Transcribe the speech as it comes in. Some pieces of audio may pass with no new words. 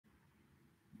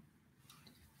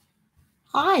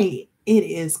Hi, it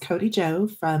is Cody Joe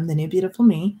from The New Beautiful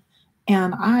Me,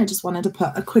 and I just wanted to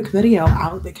put a quick video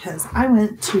out because I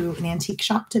went to an antique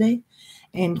shop today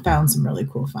and found some really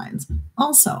cool finds.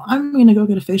 Also, I'm going to go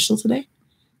get a facial today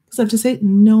because I have to say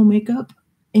no makeup,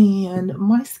 and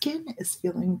my skin is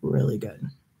feeling really good.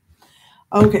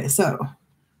 Okay, so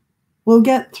we'll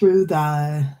get through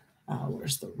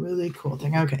where's the really cool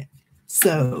thing? Okay,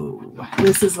 so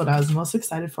this is what I was most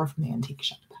excited for from the antique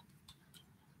shop.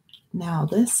 Now,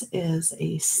 this is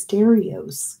a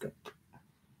stereoscope.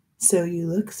 So you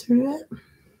look through it,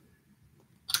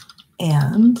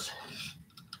 and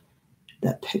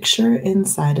the picture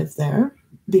inside of there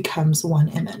becomes one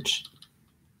image.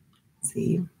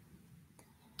 See?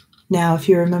 Now, if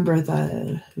you remember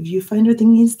the viewfinder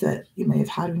thingies that you may have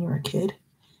had when you were a kid,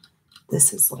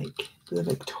 this is like the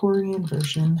Victorian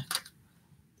version.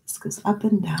 This goes up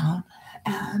and down,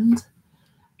 and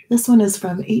this one is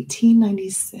from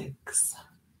 1896.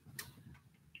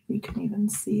 You can even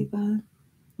see I don't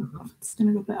know if it's going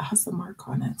to go, but it has the mark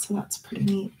on it, so that's pretty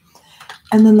neat.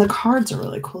 And then the cards are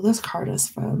really cool. This card is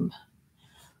from,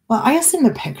 well, I assume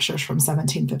the picture's from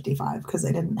 1755 because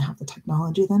they didn't have the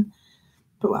technology then.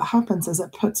 But what happens is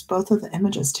it puts both of the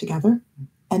images together,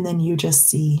 and then you just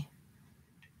see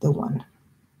the one.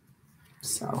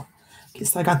 So, okay,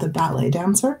 so I got the ballet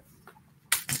dancer.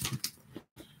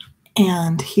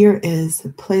 And here is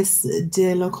Place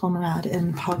de la Conrad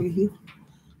in Paris,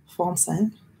 Français.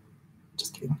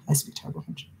 Just kidding, I speak terrible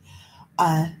French.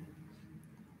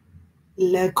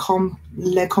 Le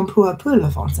Compois pour le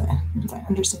Français. I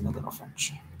understand a little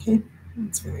French. Okay,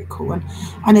 it's a very cool one.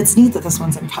 And it's neat that this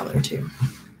one's in color too.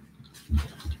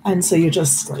 And so you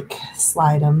just like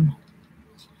slide them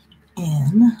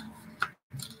in,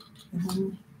 and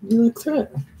then you look through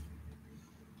it.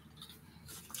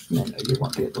 I know you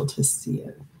won't be able to see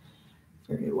it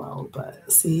very well,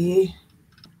 but see,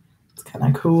 it's kind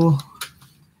of cool.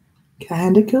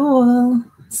 Kind of cool.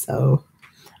 So,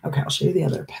 okay, I'll show you the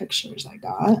other pictures I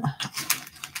got.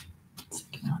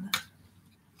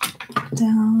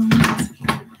 Down.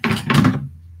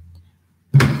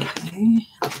 Okay,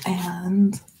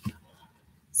 and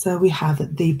so we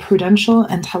have the Prudential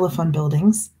and Telephone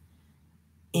buildings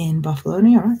in Buffalo,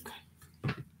 New York,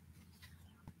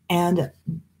 and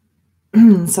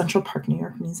Central Park, New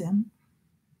York Museum.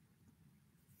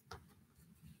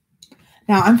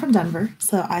 Now, I'm from Denver,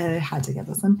 so I had to get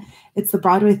this one. It's the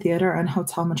Broadway Theater and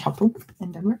Hotel Metropole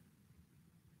in Denver.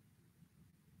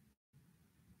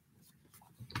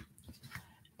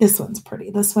 This one's pretty.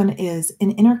 This one is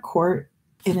an inner court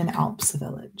in an Alps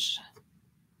village.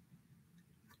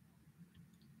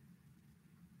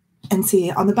 And see,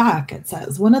 on the back, it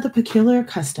says, one of the peculiar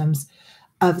customs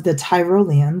of the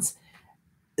Tyroleans,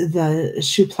 the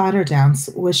Schuplatter dance,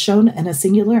 was shown in a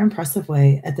singular impressive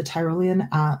way at the Tyrolean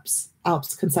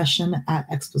Alps concession at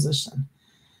Exposition.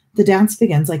 The dance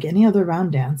begins like any other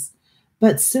round dance,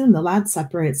 but soon the lad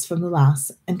separates from the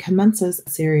lass and commences a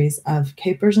series of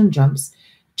capers and jumps,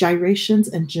 gyrations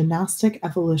and gymnastic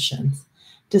evolutions,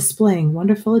 displaying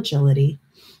wonderful agility,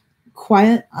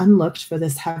 quiet, unlooked for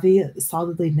this heavy,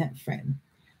 solidly knit frame.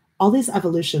 All these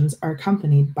evolutions are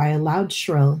accompanied by a loud,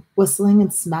 shrill, whistling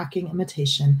and smacking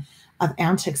imitation of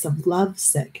antics of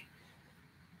love-sick,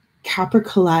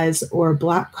 capercaillies or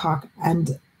blackcock,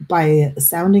 and by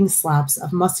sounding slaps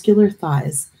of muscular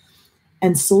thighs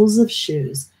and soles of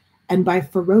shoes, and by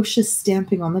ferocious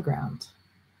stamping on the ground.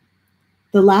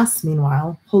 The lass,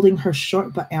 meanwhile, holding her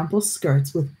short but ample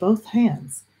skirts with both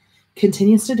hands,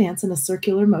 continues to dance in a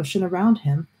circular motion around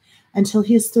him until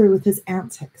he is through with his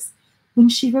antics, when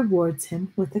she rewards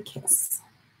him with a kiss.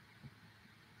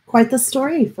 Quite the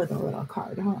story for the little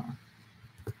card,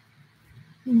 huh?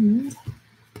 And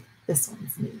this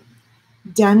one's neat.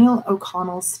 Daniel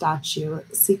O'Connell's statue,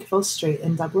 Seekville Street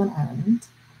in Dublin, Ireland.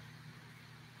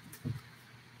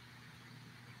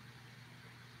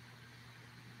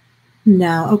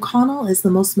 Now, O'Connell is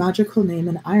the most magical name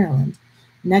in Ireland,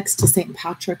 next to St.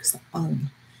 Patrick's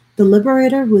own. The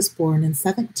Liberator was born in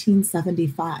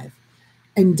 1775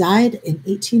 and died in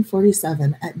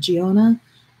 1847 at Giona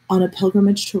on a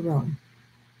pilgrimage to Rome.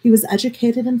 He was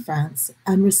educated in France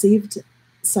and received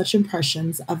such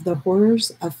impressions of the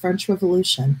horrors of French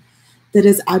Revolution that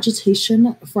his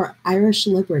agitation for Irish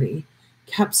liberty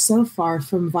kept so far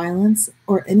from violence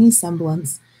or any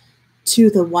semblance to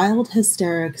the wild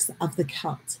hysterics of the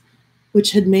Celt,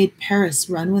 which had made Paris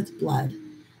run with blood,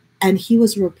 and he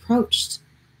was reproached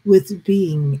with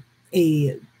being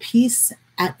a peace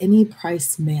at any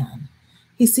price man.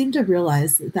 He seemed to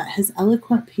realize that his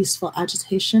eloquent, peaceful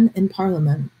agitation in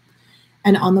Parliament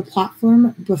and on the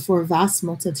platform before vast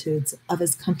multitudes of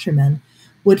his countrymen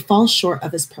would fall short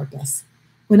of his purpose.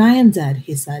 When I am dead,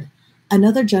 he said,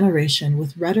 another generation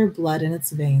with redder blood in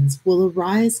its veins will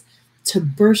arise to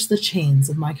burst the chains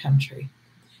of my country.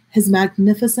 His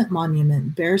magnificent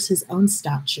monument bears his own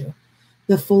statue,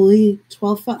 the fully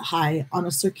 12 foot high on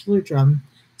a circular drum,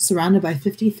 surrounded by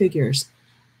 50 figures,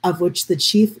 of which the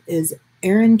chief is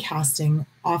Erin casting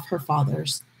off her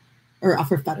fetters,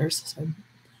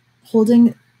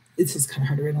 holding, this is kind of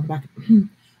hard to read on the back,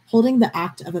 holding the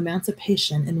act of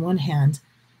emancipation in one hand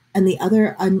and the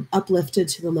other uplifted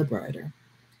to the liberator.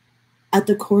 At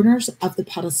the corners of the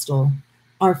pedestal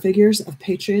are figures of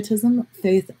patriotism,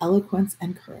 faith, eloquence,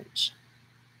 and courage.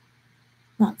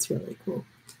 That's really cool.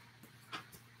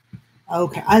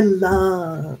 Okay, I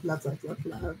love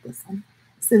this one.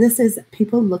 So this is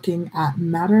people looking at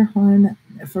Matterhorn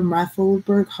from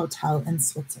Rafelberg Hotel in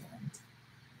Switzerland.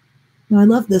 Now I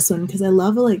love this one because I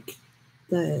love like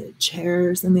the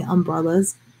chairs and the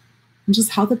umbrellas and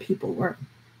just how the people were.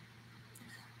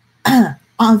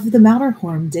 Of the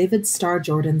Matterhorn, David Starr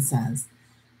Jordan says,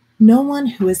 no one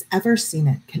who has ever seen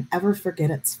it can ever forget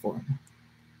its form.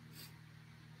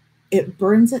 It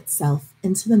burns itself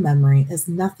into the memory as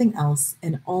nothing else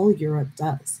in all Europe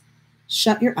does.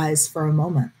 Shut your eyes for a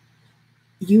moment.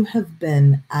 You have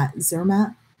been at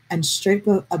Zermatt, and straight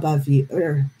above you,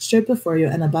 or straight before you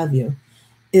and above you,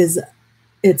 is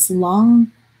its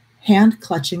long hand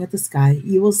clutching at the sky.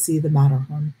 You will see the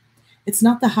Matterhorn. It's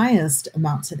not the highest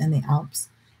mountain in the Alps.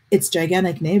 Its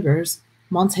gigantic neighbors,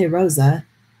 Monte Rosa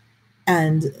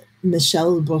and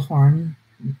Michel Bohorn,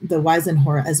 the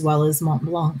Weisenhor, as well as Mont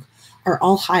Blanc, are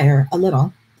all higher a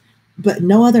little, but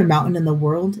no other mountain in the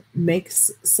world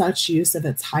makes such use of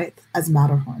its height as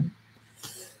Matterhorn.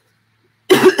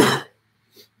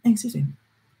 Excuse me.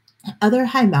 Other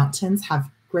high mountains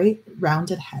have great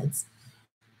rounded heads,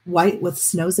 white with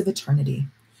snows of eternity.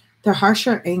 Their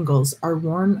harsher angles are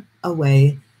worn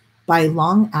away by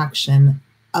long action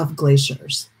of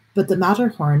glaciers, but the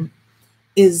Matterhorn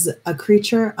is a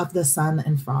creature of the sun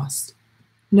and frost.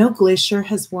 No glacier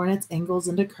has worn its angles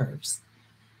into curves.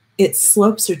 Its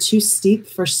slopes are too steep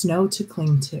for snow to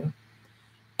cling to,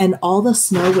 and all the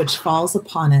snow which falls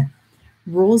upon it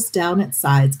rolls down its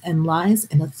sides and lies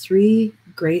in 3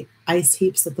 great ice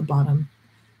heaps at the bottom.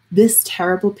 This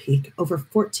terrible peak, over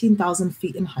 14,000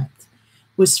 feet in height,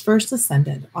 was first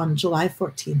ascended on July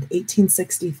 14,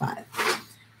 1865,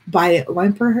 by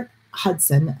Whymper,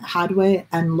 Hudson, Hadway,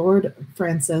 and Lord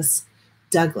Francis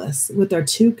Douglas, with their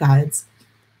 2 guides,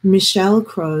 Michel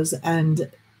Croz and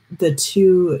the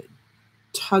 2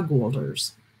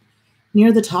 Tugwalders.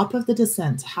 Near the top of the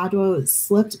descent, Hadway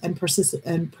slipped and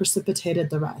precipitated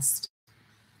the rest,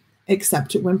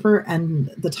 except Whymper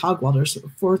and the Tugwalders,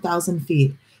 4,000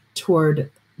 feet toward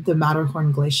the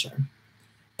Matterhorn Glacier.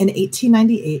 In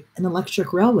 1898, an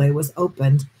electric railway was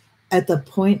opened at the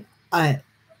point, in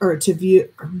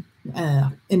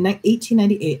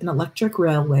 1898, an electric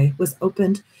railway was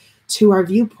opened to our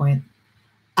viewpoint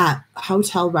at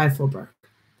Hotel Rafelberg.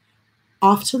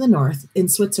 Off to the north, in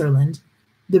Switzerland,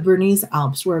 the Bernese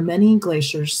Alps, where many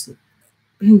glaciers,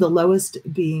 the lowest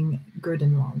being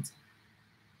Grindelwald.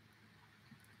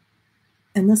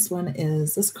 And this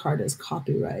card is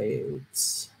copyright.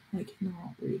 I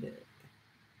cannot read it.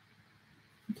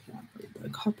 I can't read the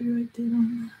copyright date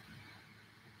on that.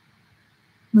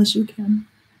 Unless you can.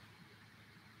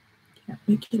 Can't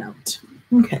make it out.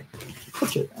 Okay,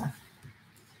 let's read that.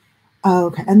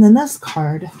 Okay, and then this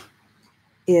card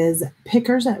is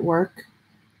pickers at work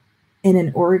in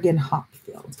an Oregon hop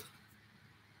field.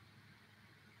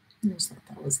 I just thought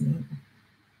that was neat.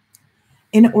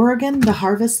 In Oregon, the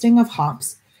harvesting of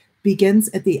hops begins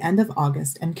at the end of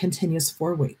August and continues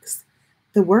 4 weeks.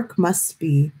 The work must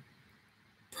be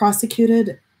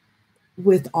prosecuted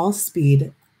with all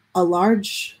speed, a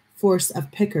large force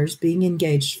of pickers being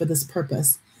engaged for this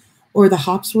purpose, or the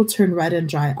hops will turn red and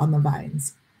dry on the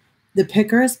vines. The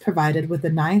picker is provided with a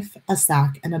knife, a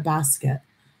sack, and a basket,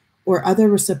 or other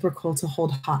reciprocal to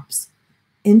hold hops.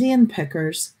 Indian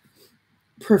pickers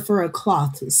prefer a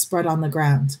cloth spread on the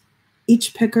ground.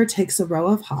 Each picker takes a row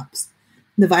of hops.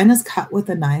 The vine is cut with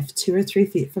a knife 2 or 3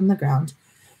 feet from the ground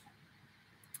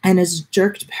and is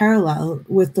jerked parallel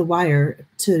with the wire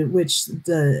to which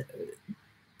the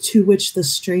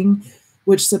string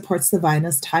which supports the vine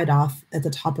is tied off at the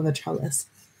top of a trellis.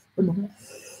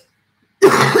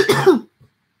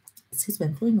 Excuse me,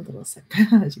 I'm feeling a little sick,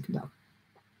 as you can tell.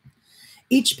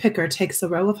 Each picker takes a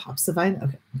row of hops. The vine,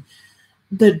 okay.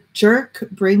 The jerk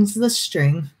brings the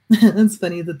string. It's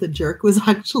funny that the jerk was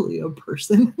actually a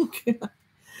person.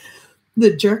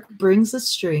 The jerk brings the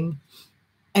string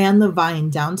and the vine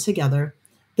down together.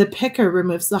 The picker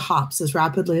removes the hops as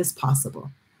rapidly as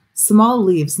possible. Small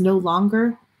leaves no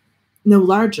larger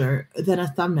than a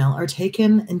thumbnail are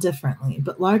taken indifferently,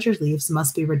 but larger leaves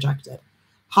must be rejected.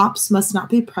 Hops must not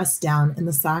be pressed down in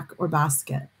the sack or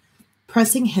basket.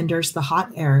 Pressing hinders the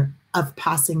hot air of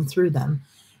passing through them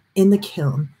in the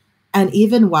kiln, and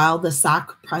even while in the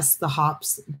sack, pressed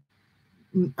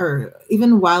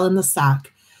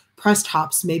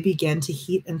hops may begin to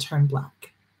heat and turn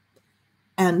black.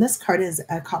 And this card is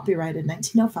copyrighted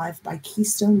 1905 by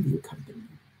Keystone View Company.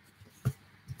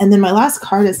 And then my last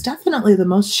card is definitely the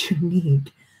most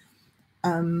unique.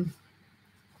 It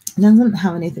doesn't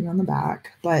have anything on the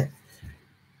back, but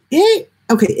in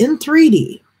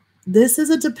 3D, this is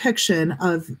a depiction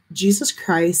of Jesus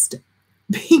Christ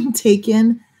being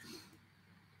taken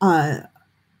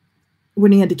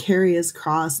when he had to carry his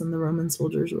cross, and the Roman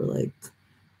soldiers were like,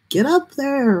 get up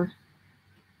there.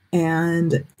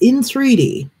 And in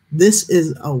 3D, this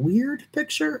is a weird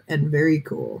picture and very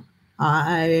cool.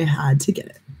 I had to get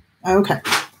it. Okay,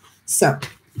 so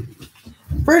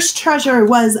first treasure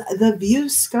was the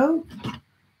Viewscope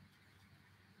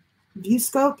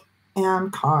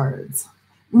and cards.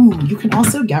 Ooh, you can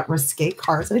also get risque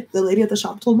cards. The lady at the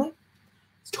shop told me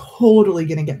it's totally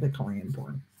gonna get Victorian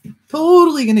porn.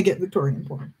 Totally gonna get Victorian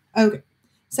porn. Okay,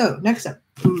 so next up.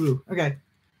 Ooh, okay.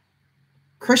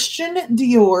 Christian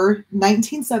Dior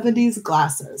 1970s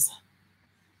glasses.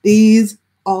 These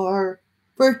are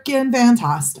freaking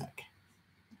fantastic.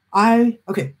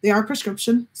 They are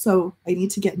prescription, so I need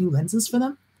to get new lenses for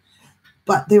them.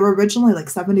 But they were originally like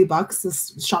 $70.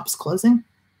 This shop's closing.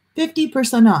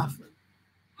 50% off.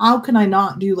 How can I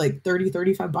not do like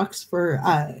 $35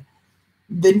 for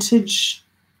vintage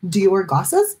Dior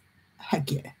glasses? Heck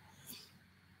yeah.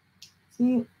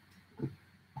 See?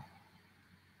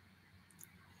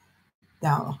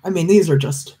 Now, I mean, these are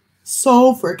just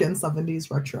so freaking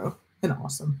 70s retro and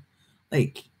awesome.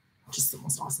 Like, just the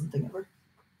most awesome thing ever.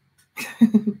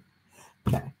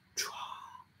 Okay.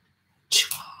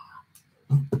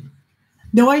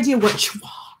 No idea what chua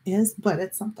is, but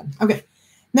it's something. Okay.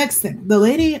 Next thing. The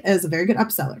lady is a very good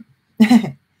upseller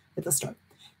at the store.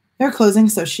 They're closing,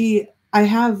 so I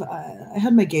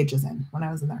had my gauges in when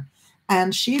I was in there,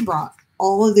 and she brought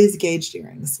all of these gauged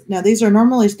earrings. Now, these are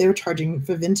normally, they were charging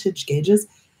for vintage gauges.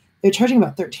 They're charging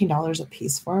about $13 a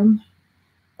piece for them.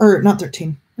 Or not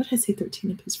 13. What did I say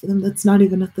 13 a piece for them? That's not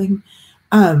even a thing.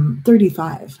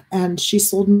 35. And she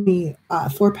sold me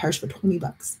 4 pairs for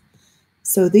 $20.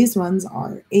 So these ones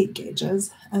are 8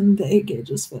 gauges, and the 8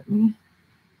 gauges fit me.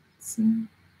 See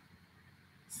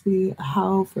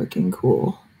how freaking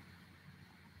cool.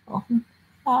 Oh,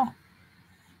 I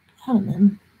don't know.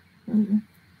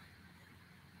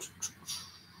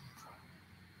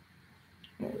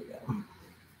 There we go.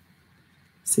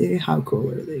 See how cool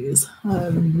are these? I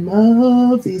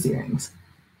love these earrings.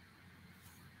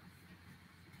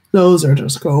 Those are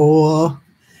just cool.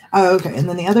 Okay, and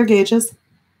then the other gauges.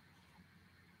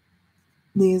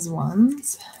 These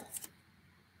ones.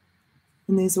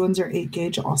 And these ones are 8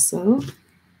 gauge also.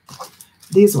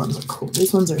 These ones are cool.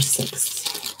 These ones are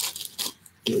 6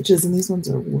 gauges, and these ones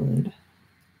are wood.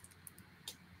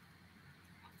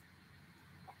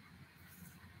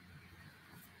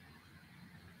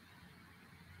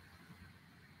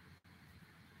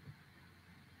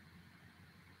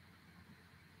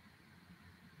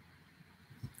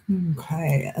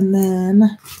 Okay, and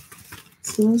then,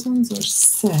 so those ones are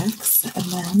 6, and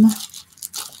then,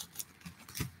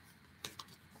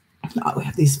 oh, we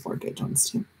have these 4 gauge ones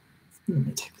too. Let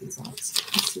me take these out so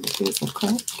you can see what these look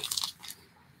like.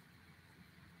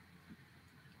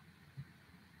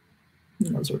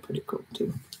 And those are pretty cool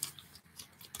too.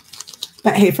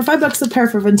 But hey, for $5 a pair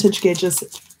for vintage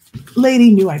gauges,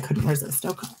 lady knew I couldn't resist.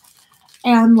 Okay.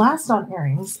 And last on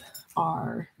earrings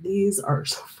are, these are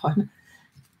so fun.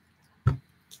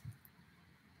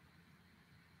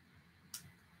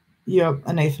 Yep,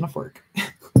 a knife and a fork.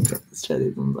 Let's try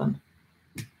these ones on.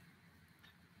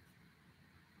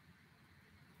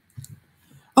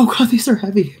 Oh god, these are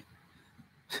heavy.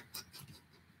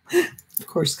 Of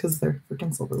course, because they're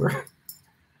freaking silverware.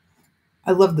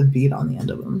 I love the bead on the end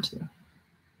of them too.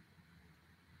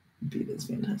 The bead is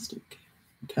fantastic.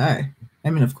 Okay. I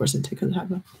mean, of course, I take a hat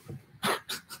off.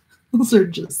 Those are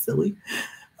just silly.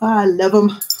 I love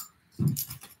them.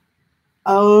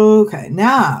 Okay,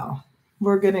 now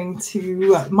we're getting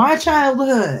to my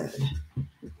childhood.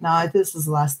 Now, this is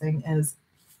the last thing, is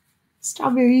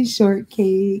Strawberry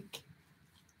Shortcake.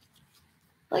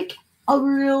 Like a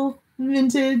real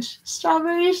vintage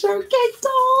Strawberry Shortcake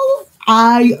doll.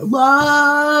 I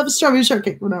love Strawberry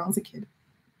Shortcake when I was a kid.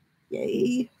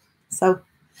 Yay. So,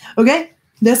 okay,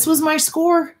 this was my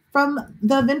score from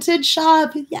the vintage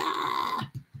shop. Yeah.